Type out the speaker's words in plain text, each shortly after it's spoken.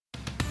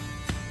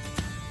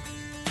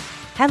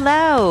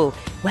Hello.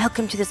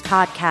 Welcome to this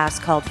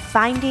podcast called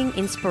Finding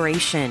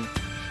Inspiration.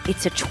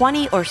 It's a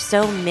 20 or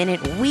so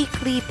minute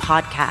weekly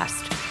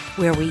podcast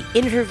where we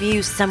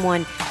interview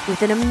someone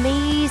with an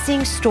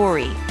amazing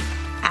story.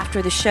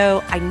 After the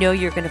show, I know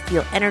you're going to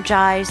feel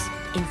energized,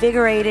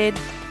 invigorated,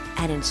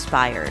 and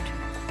inspired.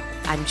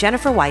 I'm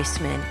Jennifer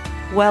Weissman.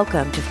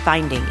 Welcome to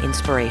Finding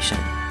Inspiration.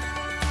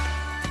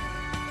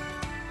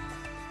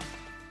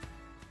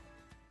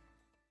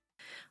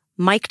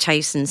 Mike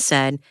Tyson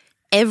said,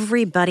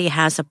 "Everybody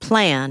has a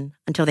plan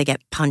until they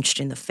get punched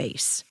in the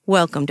face."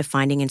 Welcome to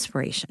Finding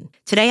Inspiration.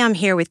 Today I'm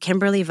here with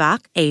Kimberly Vach,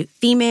 a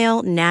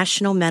female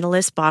national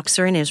medalist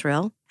boxer in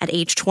Israel. At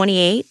age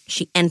 28,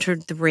 she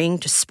entered the ring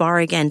to spar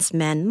against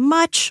men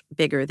much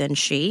bigger than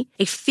she.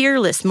 A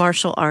fearless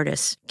martial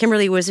artist,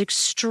 Kimberly was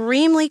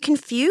extremely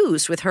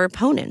confused with her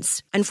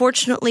opponents.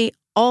 Unfortunately,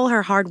 all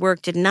her hard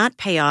work did not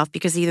pay off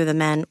because either the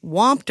men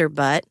whomped her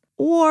butt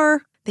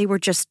or they were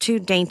just too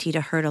dainty to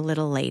hurt a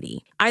little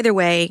lady. Either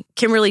way,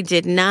 Kimberly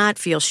did not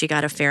feel she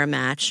got a fair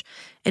match.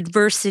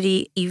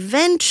 Adversity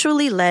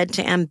eventually led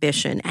to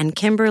ambition, and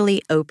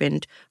Kimberly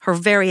opened her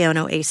very own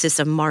oasis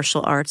of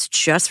martial arts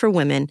just for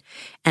women,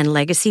 and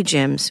Legacy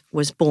Gyms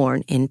was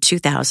born in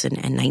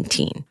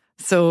 2019.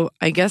 So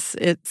I guess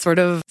it sort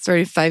of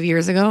started 5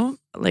 years ago.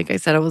 Like I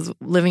said, I was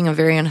living a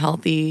very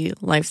unhealthy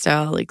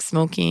lifestyle, like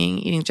smoking,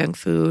 eating junk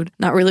food,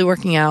 not really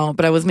working out,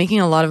 but I was making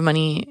a lot of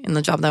money in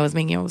the job that I was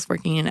making. I was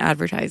working in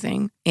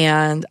advertising,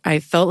 and I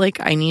felt like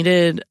I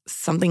needed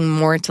something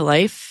more to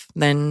life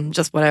than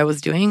just what I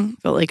was doing.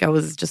 Felt like I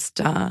was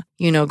just,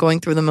 going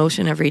through the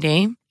motion every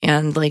day.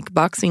 And like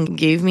boxing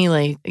gave me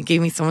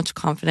so much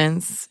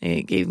confidence.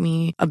 It gave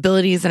me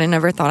abilities that I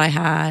never thought I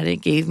had.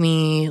 It gave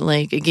me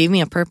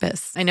a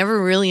purpose. I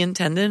never really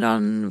intended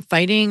on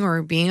fighting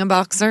or being a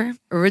boxer.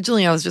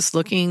 Originally, I was just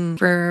looking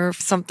for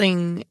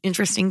something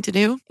interesting to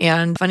do.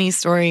 And funny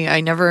story,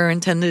 I never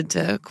intended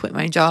to quit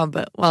my job.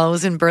 But while I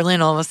was in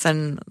Berlin, all of a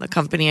sudden, the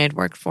company I'd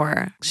worked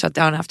for shut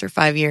down after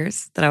 5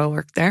 years that I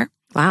worked there.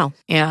 Wow.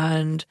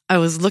 And I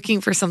was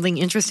looking for something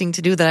interesting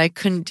to do that I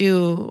couldn't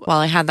do while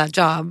I had that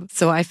job.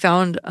 So I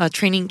found a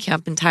training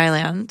camp in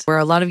Thailand where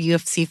a lot of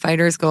UFC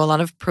fighters go, a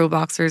lot of pro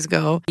boxers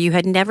go. You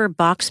had never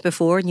boxed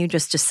before and you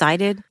just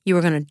decided you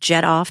were going to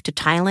jet off to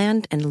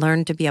Thailand and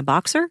learn to be a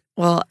boxer?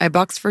 Well, I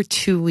boxed for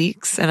 2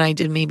 weeks and I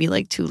did maybe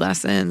like 2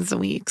 lessons a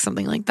week,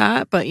 something like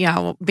that. But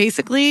yeah,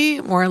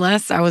 basically, more or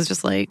less, I was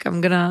just like,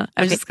 I'm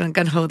just going to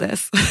gun-ho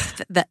this.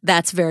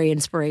 That's very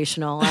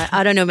inspirational.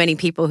 I don't know many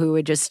people who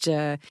would just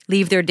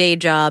leave their day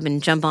job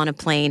and jump on a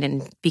plane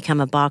and become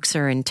a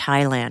boxer in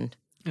Thailand.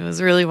 It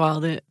was really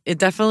wild. It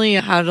definitely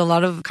had a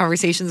lot of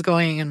conversations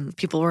going, and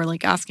people were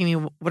like asking me,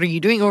 "What are you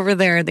doing over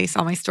there?" They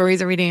saw my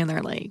stories every day and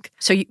they're like...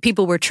 So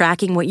people were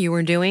tracking what you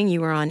were doing?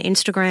 You were on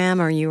Instagram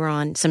or you were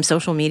on some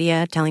social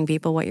media telling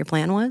people what your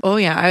plan was? Oh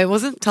yeah, I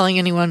wasn't telling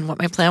anyone what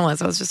my plan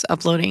was. I was just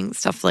uploading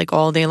stuff like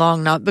all day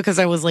long, not because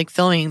I was like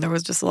filming. There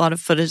was just a lot of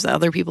footage that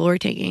other people were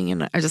taking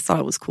and I just thought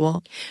it was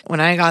cool. When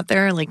I got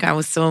there, like I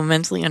was so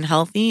mentally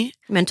unhealthy.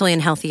 Mentally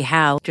unhealthy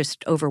how?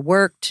 Just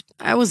overworked?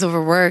 I was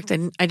overworked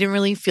and I didn't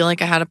really feel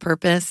like I had a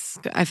purpose.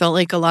 I felt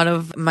like a lot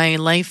of my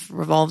life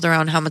revolved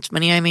around how much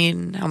money I made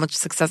and how much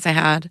success I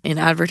had in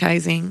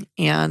advertising.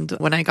 And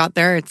when I got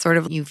there, it's sort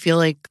of, you feel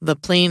like the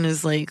plane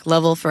is like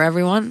level for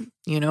everyone.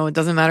 You know, it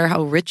doesn't matter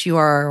how rich you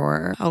are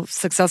or how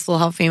successful,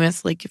 how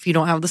famous. Like if you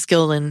don't have the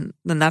skill, then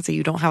that's it.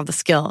 You don't have the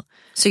skill.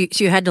 So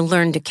you had to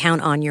learn to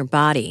count on your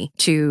body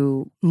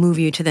to move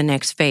you to the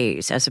next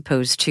phase as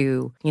opposed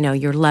to,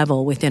 your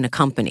level within a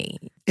company.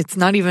 It's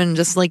not even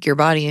just like your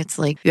body. It's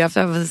like you have to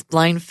have this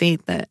blind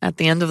faith that at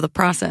the end of the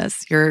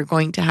process, you're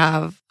going to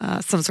have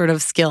some sort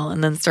of skill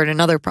and then start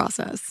another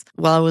process.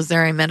 While I was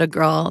there, I met a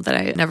girl that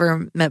I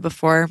never met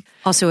before.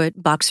 Also a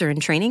boxer in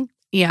training?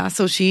 Yeah,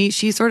 so she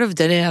sort of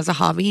did it as a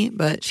hobby,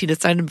 but she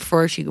decided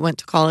before she went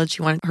to college,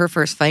 she wanted her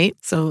first fight.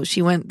 So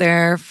she went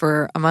there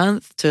for a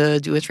month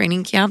to do a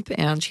training camp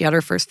and she had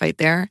her first fight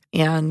there.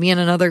 And me and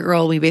another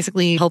girl, we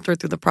basically helped her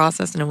through the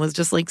process. And it was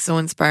just like so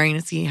inspiring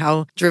to see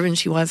how driven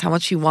she was, how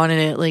much she wanted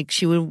it. Like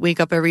she would wake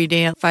up every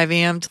day at 5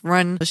 a.m. to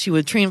run. She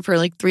would train for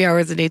like 3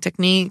 hours a day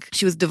technique.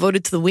 She was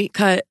devoted to the weight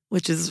cut,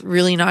 which is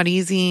really not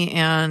easy.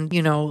 And,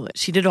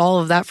 she did all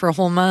of that for a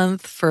whole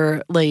month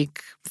for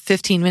like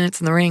 15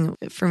 minutes in the ring.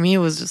 For me, it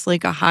was just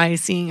like a high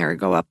seeing her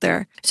go up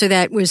there. So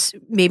that was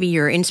maybe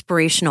your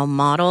inspirational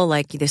model,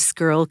 like this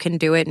girl can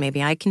do it,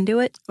 maybe I can do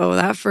it? Oh,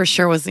 that for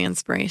sure was the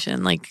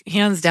inspiration. Like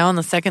hands down,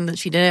 the second that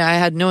she did it, I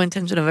had no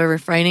intention of ever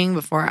fighting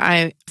before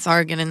I saw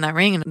her get in that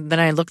ring. And then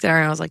I looked at her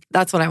and I was like,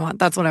 that's what I want.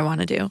 That's what I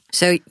want to do.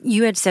 So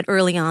you had said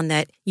early on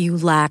that you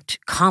lacked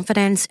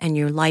confidence and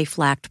your life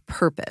lacked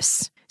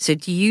purpose. So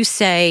do you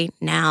say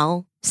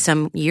now,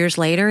 some years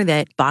later,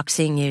 that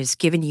boxing is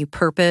giving you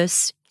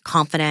purpose,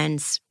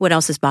 confidence? What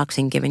else has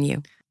boxing given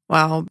you?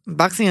 Wow.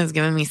 Boxing has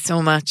given me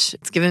so much.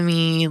 It's given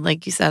me,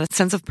 like you said, a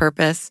sense of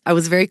purpose. I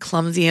was very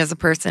clumsy as a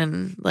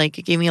person. Like,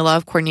 it gave me a lot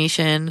of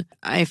coordination.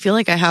 I feel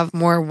like I have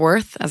more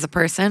worth as a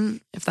person,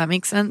 if that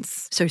makes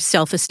sense. So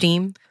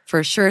self-esteem?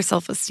 For sure,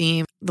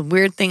 self-esteem. The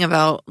weird thing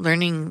about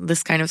learning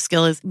this kind of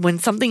skill is when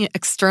something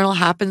external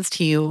happens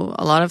to you,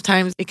 a lot of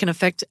times it can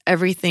affect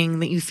everything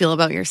that you feel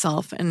about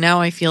yourself. And now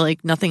I feel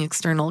like nothing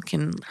external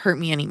can hurt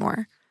me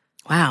anymore.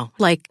 Wow.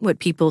 Like what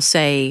people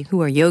say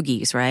who are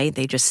yogis, right?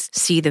 They just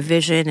see the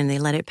vision and they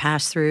let it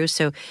pass through.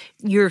 So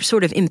you're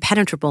sort of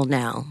impenetrable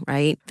now,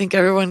 right? I think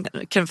everyone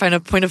can find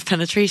a point of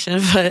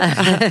penetration,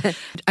 but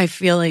I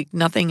feel like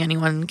nothing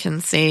anyone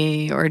can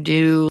say or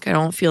do. I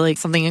don't feel like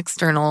something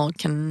external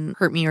can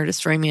hurt me or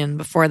destroy me. And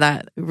before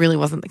that, it really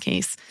wasn't the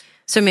case.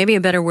 So maybe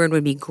a better word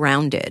would be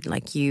grounded.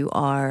 Like you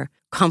are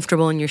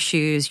comfortable in your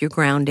shoes, you're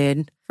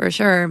grounded. For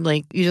sure.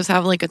 Like you just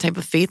have like a type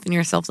of faith in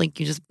yourself.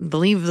 Like you just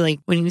believe like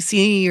when you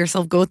see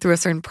yourself go through a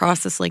certain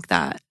process like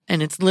that.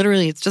 And it's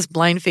just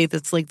blind faith.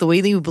 It's like the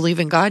way that you believe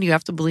in God, you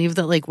have to believe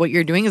that like what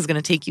you're doing is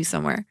going to take you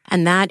somewhere.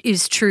 And that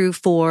is true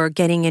for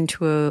getting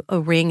into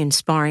a ring and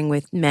sparring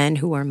with men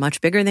who are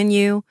much bigger than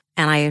you.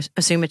 And I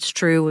assume it's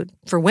true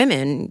for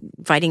women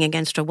fighting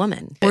against a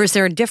woman. Or is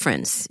there a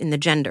difference in the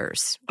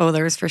genders? Oh,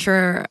 there's for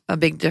sure a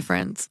big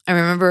difference. I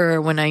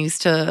remember when I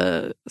used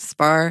to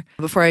spar,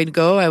 before I'd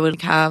go, I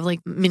would have like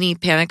mini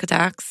panic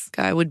attacks.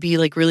 I would be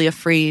like really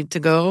afraid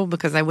to go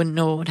because I wouldn't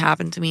know what would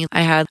happen to me.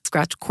 I had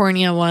scratched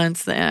cornea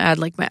once. I had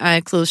like my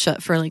eye closed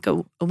shut for like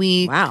a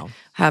week. Wow.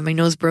 Had my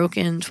nose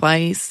broken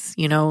twice,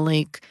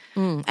 like...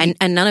 And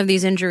none of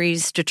these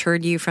injuries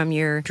deterred you from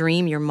your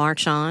dream, your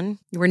march on?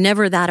 You were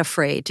never that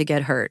afraid to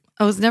get hurt?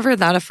 I was never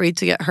that afraid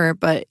to get hurt,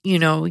 but,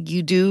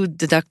 you do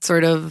deduct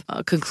sort of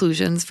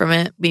conclusions from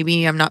it.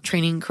 Maybe I'm not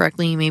training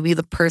correctly. Maybe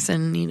the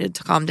person needed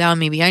to calm down.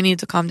 Maybe I needed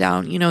to calm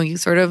down. You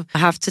sort of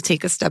have to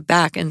take a step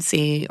back and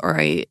say, all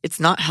right, it's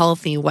not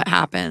healthy what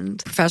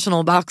happened.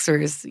 Professional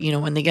boxers,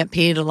 when they get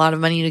paid a lot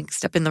of money to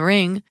step in the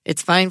ring,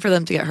 it's fine for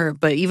them to get hurt.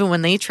 But even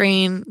when they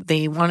train,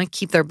 they want to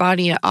keep their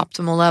body at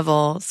optimal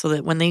level so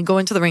that when they go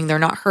into the ring, they're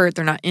not hurt,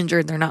 they're not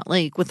injured, they're not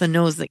like with a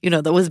nose that,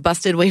 that was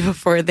busted way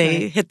before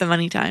they hit the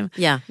money time.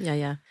 Yeah.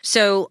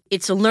 So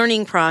it's a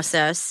learning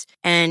process,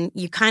 and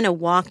you kind of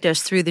walked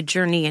us through the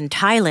journey in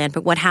Thailand,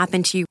 but what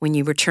happened to you when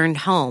you returned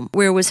home?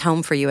 Where was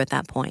home for you at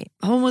that point?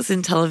 Home was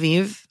in Tel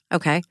Aviv.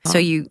 Okay. So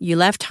you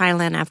left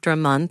Thailand after a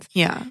month.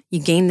 Yeah. You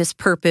gained this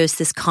purpose,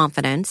 this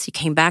confidence. You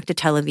came back to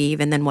Tel Aviv,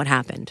 and then what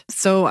happened?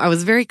 So I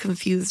was very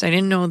confused. I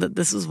didn't know that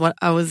this was what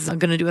I was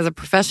going to do as a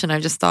profession. I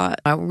just thought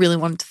I really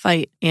wanted to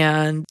fight.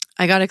 And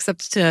I got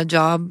accepted to a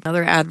job,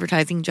 another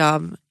advertising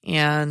job.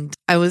 And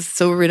I was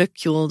so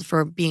ridiculed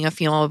for being a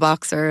female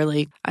boxer.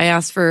 Like, I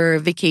asked for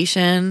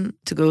vacation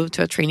to go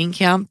to a training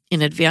camp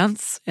in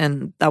advance.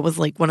 And that was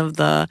like one of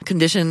the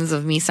conditions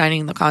of me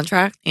signing the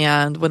contract.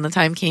 And when the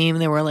time came,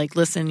 they were like,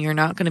 listen, you're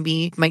not going to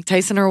be Mike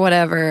Tyson or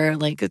whatever.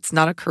 Like, it's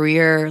not a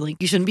career. Like,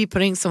 you shouldn't be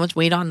putting so much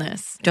weight on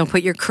this. Don't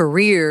put your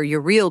career,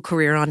 your real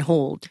career, on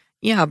hold.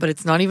 Yeah, but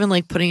it's not even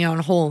like putting it on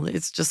hold.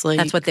 It's just like...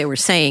 That's what they were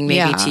saying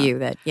maybe to you,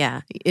 that,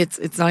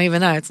 It's not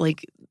even that. It's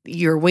like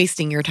you're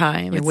wasting your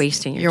time. You're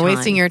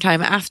wasting your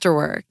time after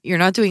work. You're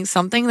not doing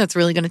something that's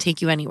really going to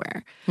take you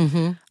anywhere. Mm-hmm.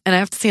 And I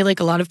have to say, like,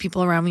 a lot of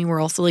people around me were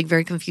also like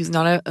very confused.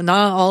 Not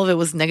all of it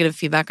was negative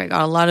feedback. I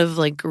got a lot of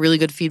like really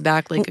good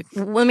feedback. Like,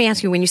 let me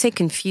ask you, when you say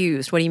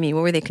confused, what do you mean?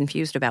 What were they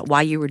confused about?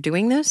 Why you were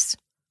doing this?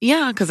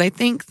 Yeah, because I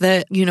think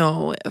that,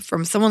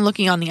 from someone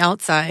looking on the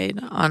outside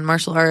on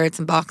martial arts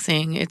and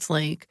boxing, it's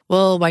like,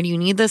 well, why do you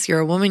need this? You're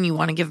a woman. You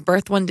want to give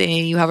birth one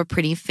day. You have a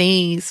pretty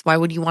face. Why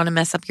would you want to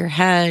mess up your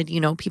head?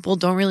 People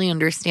don't really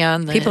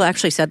understand that. People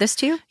actually said this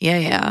to you?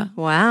 Yeah.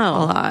 Wow.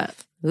 A lot.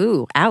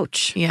 Ooh,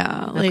 ouch.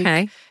 Yeah.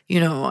 Okay.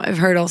 I've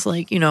heard also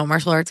like,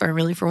 martial arts aren't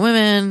really for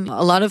women.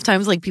 A lot of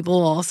times, like, people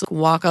will also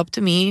walk up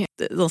to me.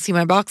 They'll see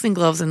my boxing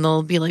gloves and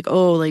they'll be like,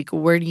 oh, like,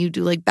 where do you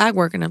do like bag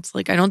work? And it's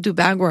like, I don't do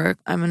bag work.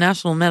 I'm a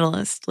national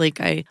medalist. Like,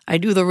 I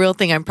do the real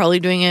thing. I'm probably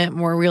doing it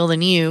more real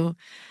than you.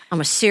 I'm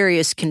a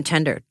serious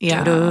contender.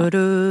 Yeah.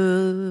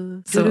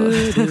 So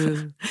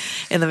in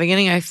the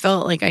beginning, I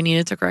felt like I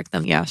needed to correct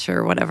them. Yeah,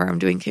 sure, whatever. I'm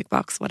doing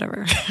kickbox,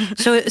 whatever.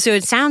 So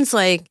it sounds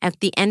like at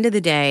the end of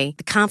the day,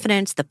 the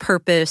confidence, the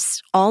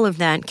purpose, all of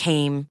that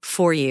came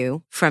for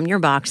you from your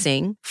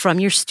boxing, from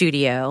your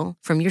studio,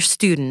 from your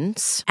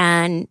students.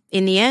 And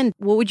in the end,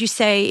 what would you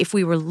say if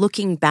we were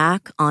looking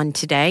back on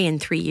today in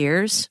 3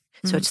 years?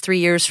 So it's 3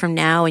 years from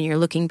now and you're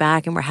looking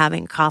back and we're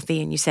having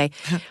coffee and you say,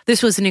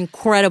 this was an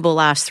incredible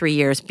last 3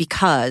 years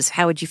because,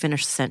 how would you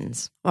finish the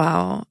sentence?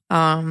 Wow.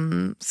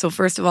 So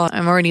first of all,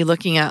 I'm already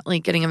looking at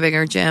like getting a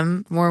bigger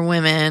gym, more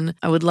women.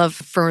 I would love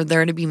for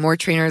there to be more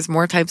trainers,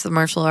 more types of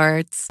martial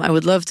arts. I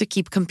would love to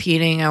keep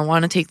competing. I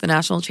want to take the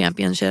national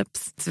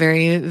championships. It's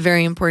very,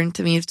 very important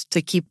to me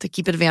to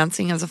keep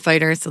advancing as a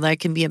fighter so that I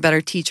can be a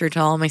better teacher to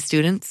all my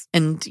students.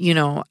 And,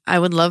 I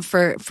would love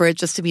for it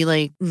just to be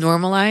like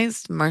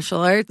normalized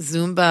martial arts,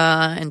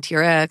 Zumba and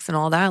TRX and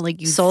all that.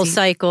 Like Soul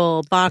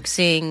Cycle,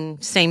 boxing,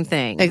 same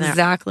thing.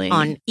 Exactly.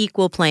 On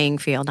equal playing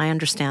field. I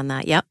understand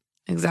that. Yep.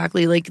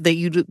 Exactly. Like that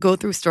you'd go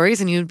through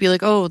stories and you'd be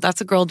like, oh,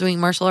 that's a girl doing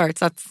martial arts.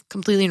 That's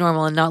completely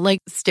normal. And not like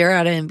stare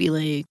at it and be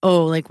like,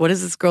 oh, like, what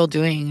is this girl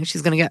doing?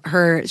 She's going to get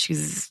hurt.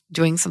 She's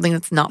doing something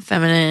that's not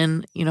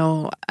feminine. You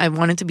know, I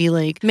want it to be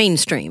like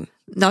mainstream.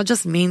 Not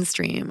just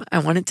mainstream. I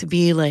want it to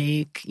be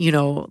like, you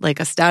know, like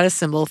a status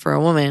symbol for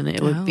a woman.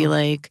 It would be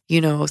like,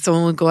 you know,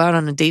 someone would go out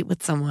on a date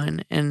with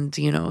someone and,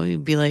 you know,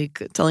 he'd be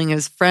like telling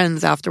his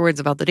friends afterwards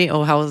about the date.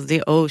 Oh, how was the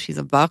date? Oh, she's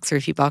a boxer.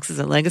 She boxes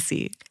at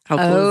Legacy. How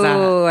cool is that?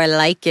 Oh, I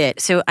like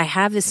it. So I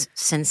have this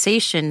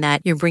sensation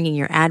that you're bringing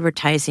your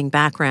advertising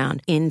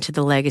background into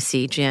the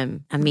Legacy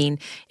gym. I mean,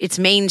 it's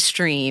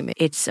mainstream.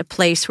 It's a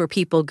place where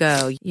people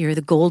go. You're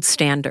the gold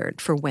standard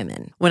for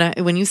women.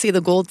 When you say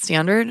the gold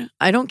standard,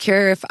 I don't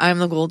care if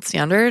I'm the gold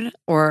standard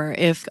or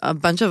if a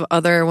bunch of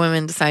other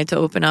women decide to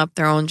open up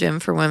their own gym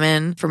for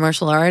women for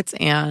martial arts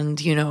and,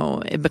 you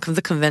know, it becomes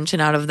a convention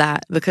out of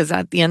that. Because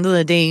at the end of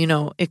the day, you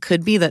know, it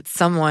could be that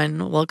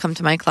someone will come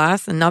to my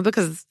class and not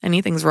because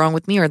anything's wrong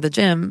with me or the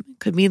gym. It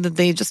could be that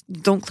they just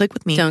don't click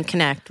with me. Don't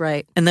connect,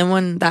 right. And then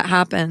when that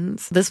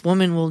happens, this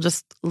woman will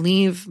just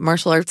leave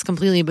martial arts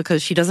completely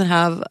because she doesn't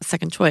have a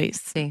second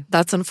choice. See.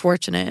 That's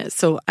unfortunate.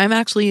 So I'm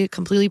actually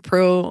completely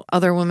pro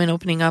other women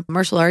opening up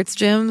martial arts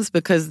gyms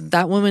because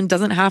that woman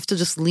doesn't have to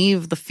just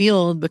leave the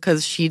field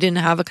because she didn't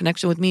have a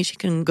connection with me. She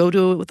can go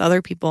do it with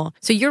other people.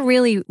 So you're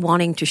really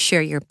wanting to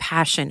share your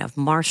passion of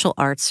martial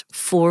arts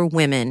for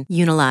women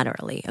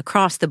unilaterally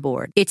across the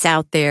board. It's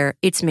out there.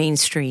 It's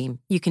mainstream.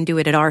 You can do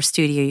it at our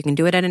studio. You can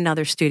do it at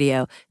another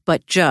studio,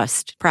 but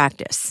just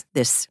practice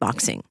this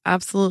boxing.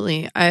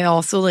 Absolutely. I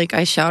also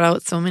I shout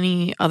out so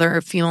many other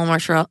female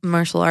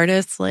martial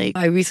artists. Like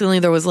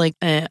there was like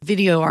a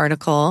video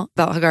article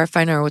about Hagar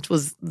Feiner, which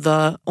was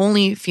the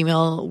only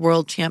female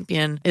world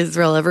champion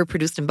Israel ever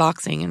produced in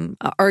boxing and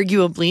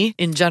arguably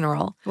in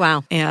general.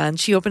 Wow. And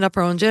she opened up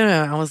her own gym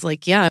and I was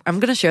like, yeah,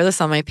 I'm going to share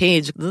this on my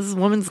page. This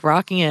woman's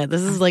rocking it.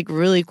 This is like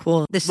really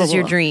cool. This is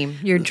your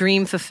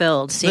dream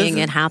fulfilled, seeing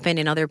it happen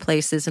in other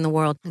places in the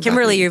world. Exactly.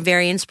 Kimberly, you're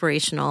very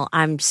inspirational.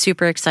 I'm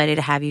super excited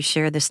to have you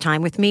share this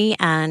time with me.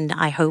 And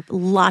I hope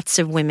lots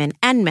of women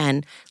and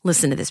men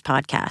listen to this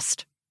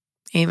podcast.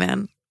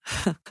 Amen.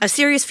 A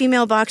serious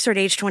female boxer at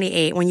age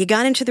 28. When you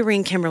got into the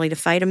ring, Kimberly, to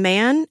fight a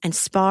man and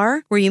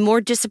spar, were you more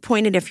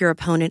disappointed if your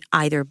opponent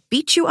either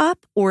beat you up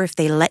or if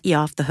they let you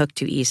off the hook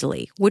too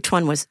easily? Which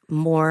one was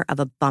more of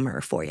a bummer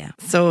for you?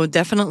 So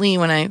definitely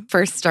when I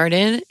first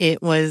started,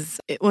 it was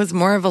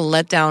more of a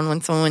letdown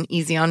when someone went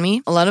easy on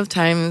me. A lot of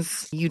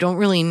times you don't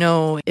really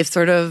know if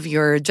sort of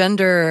your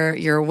gender,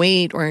 your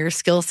weight, or your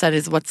skill set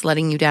is what's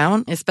letting you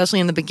down, especially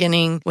in the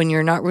beginning when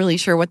you're not really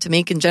sure what to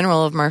make in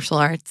general of martial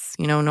arts.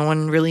 You know, no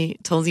one really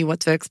tells you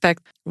what to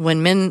expect.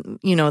 When men,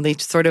 you know, they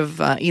sort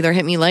of either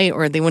hit me light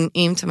or they wouldn't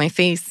aim to my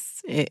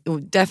face, it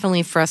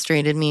definitely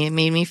frustrated me. It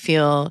made me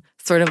feel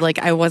sort of like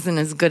I wasn't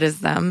as good as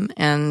them.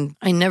 And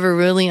I never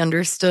really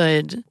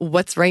understood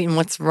what's right and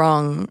what's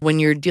wrong when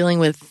you're dealing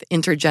with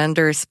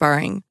intergender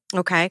sparring.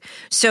 Okay.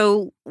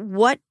 So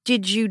what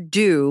did you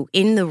do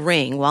in the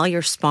ring while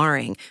you're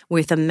sparring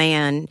with a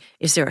man?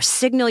 Is there a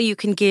signal you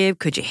can give?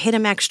 Could you hit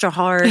him extra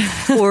hard?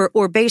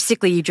 or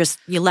basically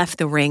you left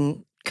the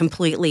ring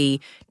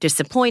completely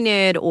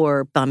disappointed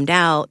or bummed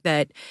out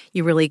that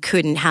you really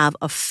couldn't have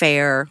a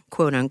fair,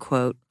 quote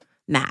unquote,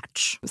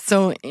 match?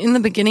 So in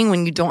the beginning,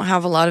 when you don't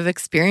have a lot of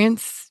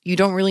experience, you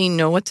don't really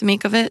know what to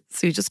make of it.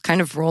 So you just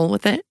kind of roll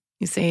with it.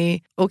 You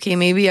say, okay,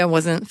 maybe I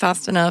wasn't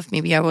fast enough.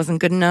 Maybe I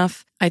wasn't good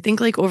enough. I think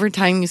over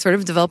time, you sort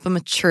of develop a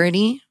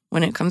maturity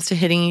when it comes to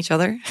hitting each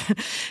other,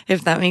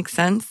 if that makes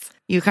sense.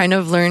 You kind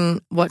of learn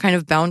what kind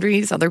of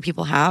boundaries other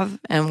people have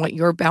and what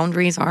your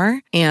boundaries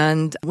are.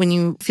 And when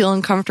you feel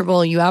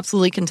uncomfortable, you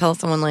absolutely can tell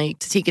someone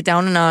to take it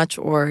down a notch.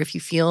 Or if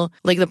you feel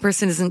like the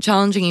person isn't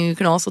challenging you, you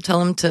can also tell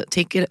them to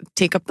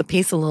take up the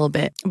pace a little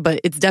bit.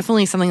 But it's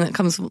definitely something that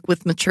comes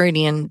with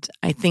maturity. And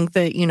I think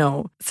that,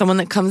 someone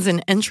that comes in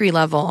entry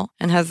level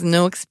and has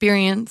no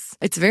experience,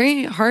 it's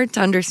very hard to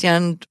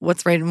understand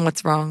what's right and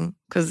what's wrong.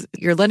 Because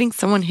you're letting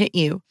someone hit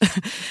you.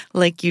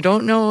 You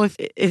don't know if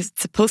it's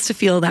supposed to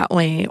feel that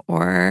way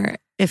or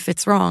if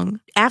it's wrong.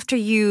 After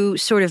you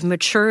sort of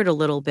matured a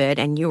little bit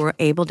and you were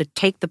able to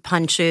take the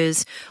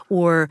punches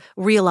or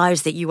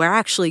realize that you are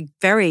actually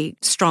very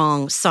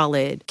strong,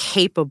 solid,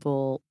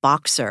 capable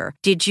boxer,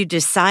 did you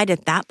decide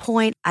at that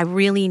point, I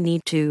really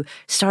need to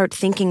start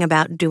thinking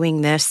about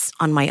doing this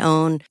on my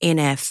own in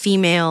a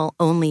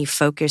female-only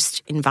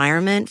focused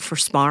environment for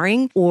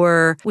sparring?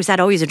 Or was that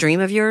always a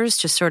dream of yours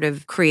to sort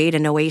of create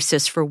an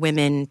oasis for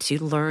women to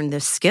learn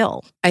this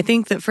skill? I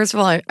think that, first of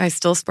all, I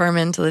still spar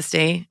men to this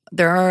day.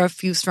 There are a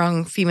few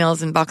strong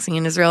females in boxing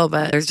in Israel,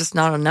 but there's just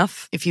not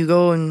enough. If you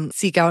go and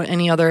seek out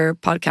any other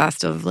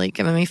podcast of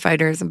MMA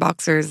fighters and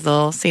boxers,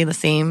 they'll say the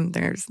same.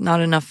 There's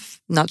not enough,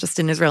 not just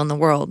in Israel, in the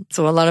world.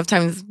 So a lot of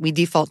times we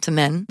default to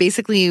men.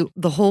 Basically,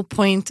 the whole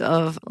point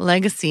of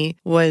Legacy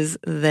was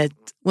that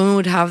women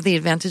would have the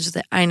advantage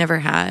that I never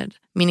had,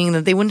 meaning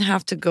that they wouldn't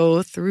have to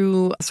go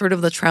through sort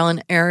of the trial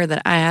and error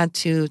that I had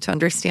to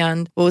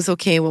understand what was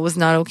okay, what was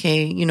not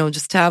okay,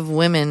 just to have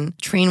women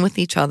train with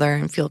each other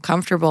and feel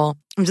comfortable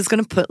I'm just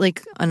going to put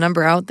like a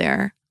number out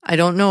there. I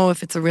don't know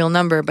if it's a real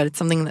number, but it's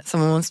something that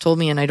someone once told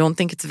me, and I don't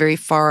think it's very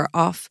far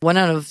off. 1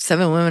 out of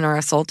 7 women are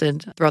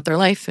assaulted throughout their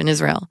life in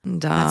Israel. And,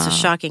 that's a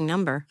shocking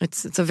number.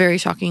 It's a very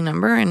shocking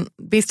number, and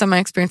based on my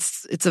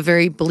experience, it's a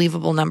very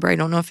believable number. I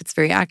don't know if it's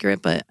very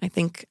accurate, but I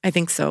think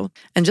so.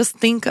 And just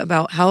think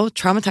about how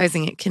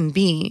traumatizing it can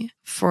be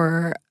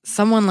for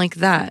someone like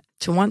that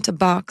to want to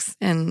box,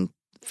 and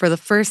for the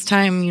first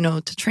time,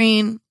 to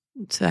train,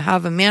 to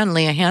have a man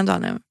lay a hand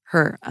on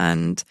her,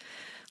 and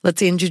let's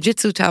say in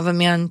jiu-jitsu, to have a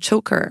man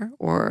choke her,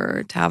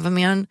 or to have a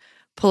man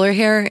pull her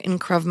hair in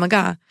Krav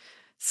Maga.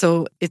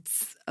 So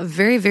it's a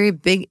very, very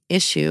big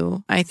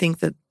issue, I think,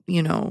 that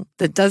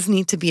that does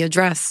need to be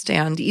addressed.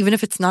 And even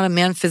if it's not a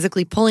man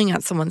physically pulling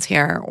at someone's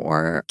hair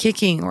or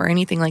kicking or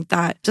anything like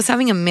that, just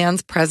having a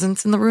man's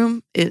presence in the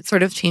room, it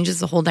sort of changes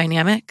the whole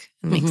dynamic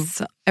and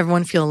makes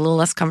everyone feel a little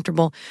less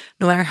comfortable,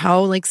 no matter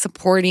how like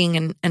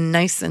supporting and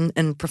nice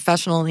and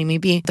professional they may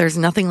be. There's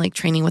nothing like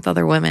training with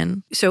other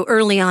women. So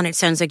early on, it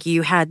sounds like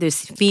you had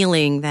this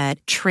feeling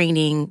that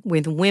training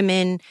with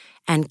women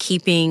and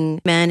keeping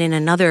men in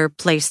another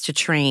place to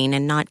train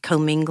and not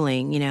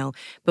commingling,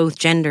 both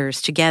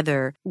genders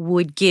together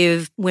would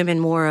give women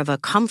more of a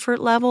comfort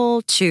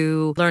level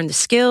to learn the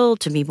skill,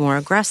 to be more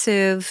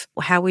aggressive.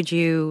 How would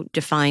you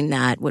define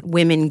that? What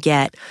women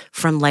get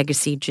from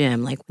Legacy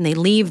Gym? Like when they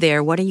leave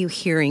there, what are you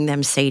hearing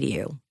them say to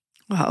you?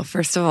 Well,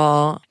 first of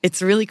all,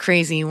 it's really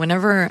crazy.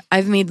 Whenever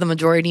I've made the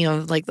majority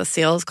of like the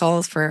sales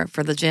calls for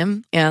the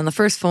gym, and the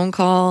first phone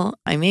call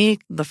I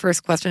make, the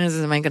first question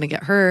is, am I going to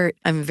get hurt?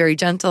 I'm very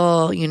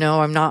gentle,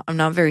 I'm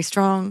not very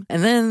strong.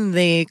 And then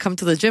they come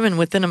to the gym, and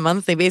within a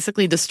month, they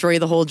basically destroy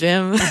the whole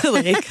gym.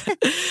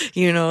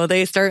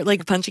 They start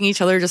like punching each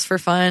other just for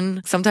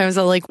fun. Sometimes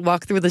I'll like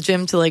walk through the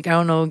gym to like, I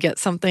don't know, get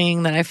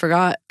something that I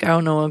forgot. I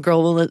don't know, a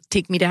girl will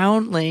take me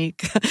down.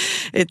 Like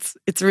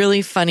it's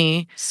really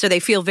funny. So they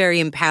feel very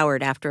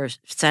empowered after, it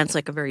sounds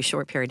like, a very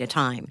short period of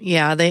time.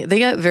 Yeah, they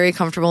get very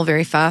comfortable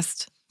very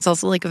fast. It's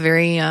also like a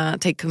very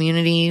tight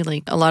community.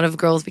 Like a lot of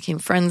girls became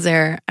friends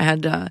there. I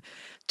had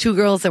 2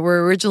 girls that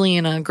were originally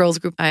in a girls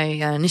group I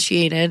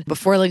initiated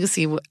before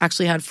Legacy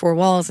actually had 4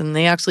 walls, and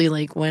they actually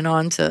like went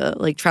on to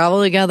like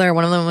travel together.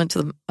 One of them went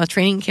to a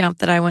training camp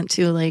that I went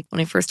to like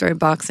when I first started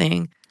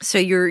boxing. So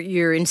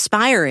you're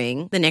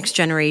inspiring the next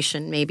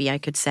generation, maybe I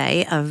could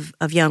say, of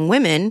young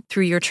women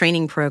through your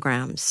training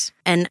programs.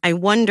 And I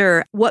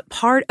wonder, what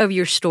part of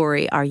your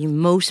story are you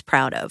most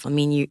proud of? I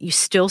mean, you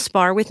still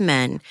spar with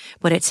men,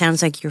 but it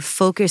sounds like your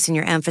focus and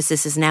your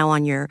emphasis is now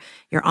on your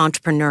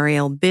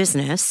entrepreneurial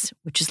business,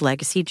 which is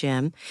Legacy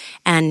Gym.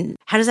 And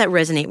how does that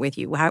resonate with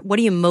you? What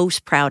are you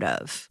most proud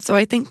of? So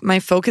I think my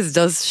focus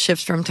does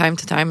shift from time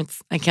to time.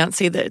 I can't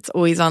say that it's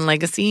always on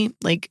Legacy.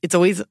 Like it's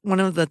always one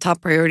of the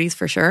top priorities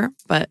for sure,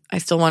 but I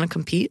still want to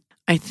compete.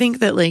 I think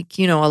that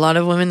a lot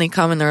of women, they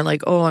come and they're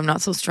like, oh, I'm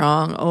not so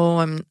strong. Oh,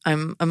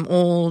 I'm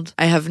old.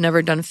 I have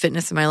never done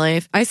fitness in my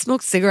life. I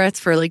smoked cigarettes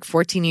for like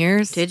 14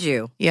 years. Did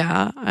you?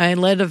 Yeah. I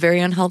led a very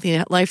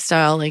unhealthy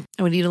lifestyle. Like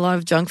I would eat a lot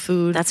of junk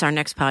food. That's our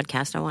next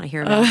podcast. I want to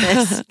hear about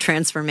this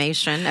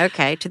transformation.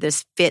 Okay. To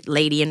this fit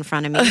lady in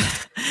front of me.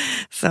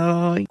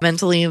 So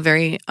mentally a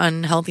very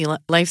unhealthy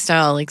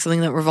lifestyle, like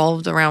something that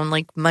revolved around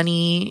like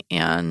money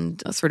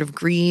and a sort of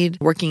greed,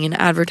 working in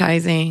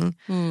advertising.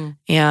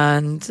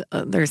 And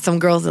there's some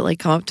girls that like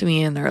come up to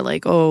me and they're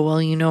like, oh, well,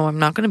 I'm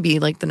not going to be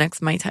like the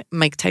next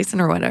Mike Tyson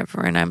or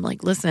whatever. And I'm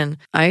like, listen,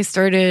 I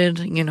started,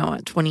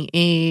 at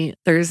 28.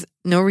 There's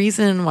no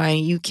reason why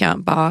you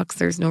can't box.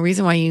 There's no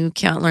reason why you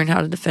can't learn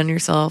how to defend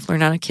yourself,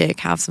 learn how to kick,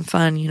 have some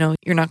fun.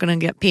 You're not going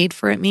to get paid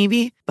for it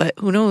maybe, but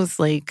who knows?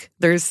 Like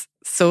there's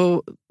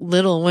so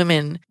little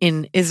women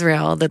in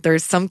Israel that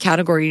there's some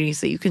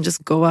categories that you can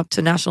just go up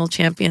to national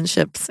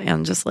championships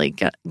and just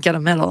like get a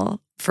medal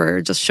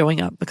for just showing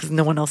up because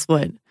no one else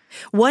would.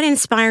 What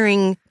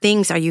inspiring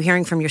things are you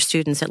hearing from your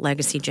students at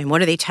Legacy Gym?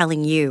 What are they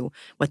telling you,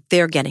 what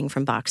they're getting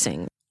from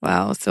boxing?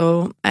 Wow.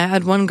 So I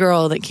had one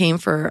girl that came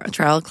for a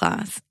trial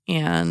class,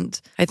 and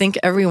I think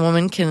every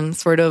woman can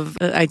sort of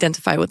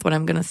identify with what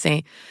I'm going to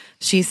say.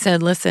 She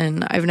said,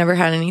 listen, I've never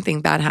had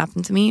anything bad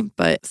happen to me,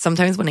 but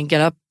sometimes when I get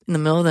up in the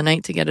middle of the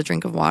night to get a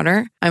drink of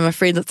water, I'm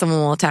afraid that someone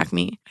will attack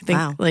me. I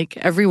think like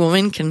every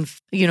woman can,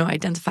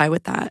 identify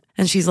with that.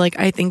 And she's like,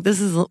 I think this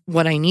is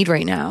what I need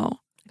right now.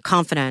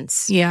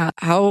 Confidence. Yeah.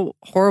 How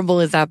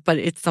horrible is that? But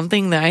it's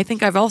something that I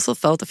think I've also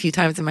felt a few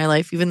times in my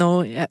life, even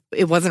though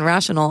it wasn't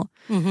rational.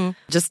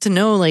 Just to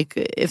know, like,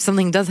 if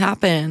something does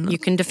happen, you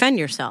can defend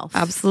yourself.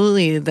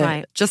 Absolutely.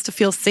 Just to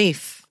feel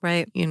safe.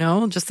 Right.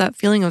 Just that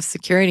feeling of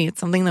security. It's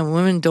something that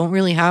women don't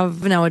really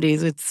have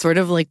nowadays. It's sort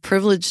of like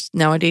privileged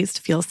nowadays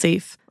to feel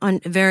safe.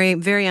 Very,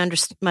 very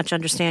much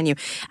understand you.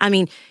 I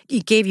mean,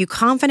 it gave you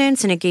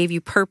confidence and it gave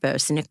you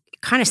purpose. And it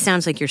kind of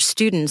sounds like your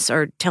students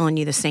are telling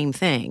you the same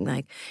thing.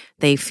 Like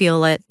they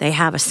feel that they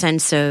have a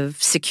sense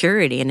of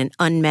security and an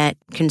unmet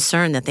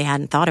concern that they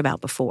hadn't thought about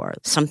before.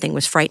 Something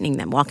was frightening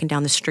them walking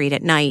down the street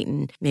at night,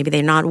 and maybe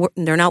they're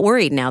not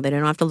worried now. They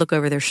don't have to look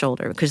over their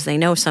shoulder because they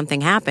know if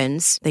something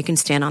happens, they can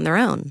stand on their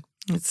own.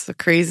 It's a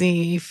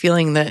crazy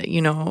feeling that,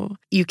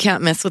 you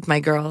can't mess with my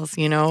girls,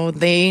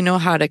 They know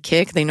how to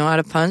kick, they know how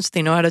to punch,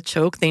 they know how to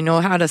choke, they know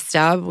how to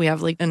stab. We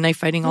have like a knife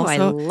fighting also. I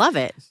love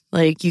it.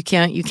 Like you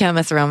can't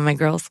mess around with my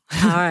girls.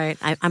 All right.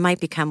 I might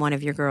become one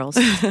of your girls.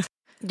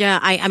 Yeah,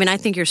 I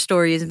think your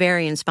story is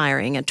very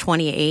inspiring. At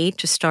 28,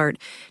 to start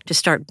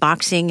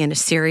boxing in a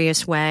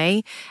serious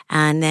way,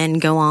 and then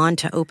go on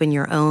to open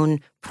your own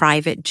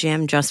private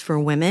gym just for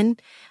women.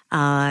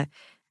 I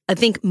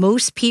think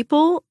most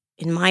people,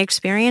 in my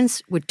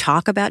experience, would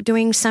talk about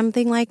doing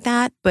something like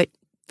that, but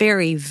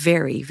very,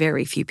 very,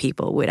 very few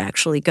people would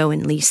actually go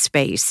and lease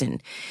space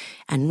and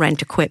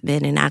rent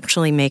equipment and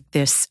actually make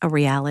this a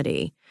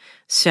reality.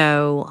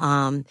 So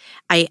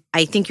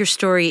I think your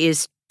story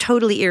is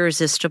totally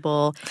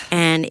irresistible,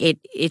 and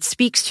it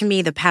speaks to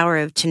me the power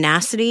of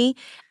tenacity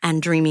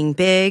and dreaming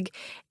big.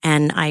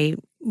 And I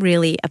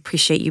really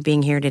appreciate you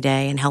being here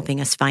today and helping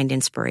us find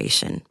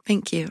inspiration.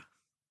 Thank you.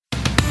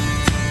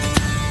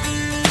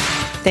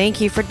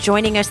 Thank you for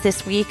joining us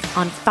this week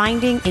on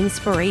Finding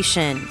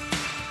Inspiration.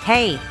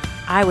 Hey,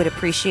 I would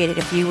appreciate it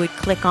if you would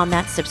click on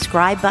that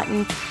subscribe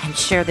button and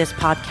share this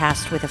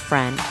podcast with a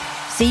friend.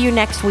 See you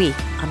next week.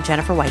 I'm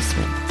Jennifer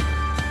Weissman.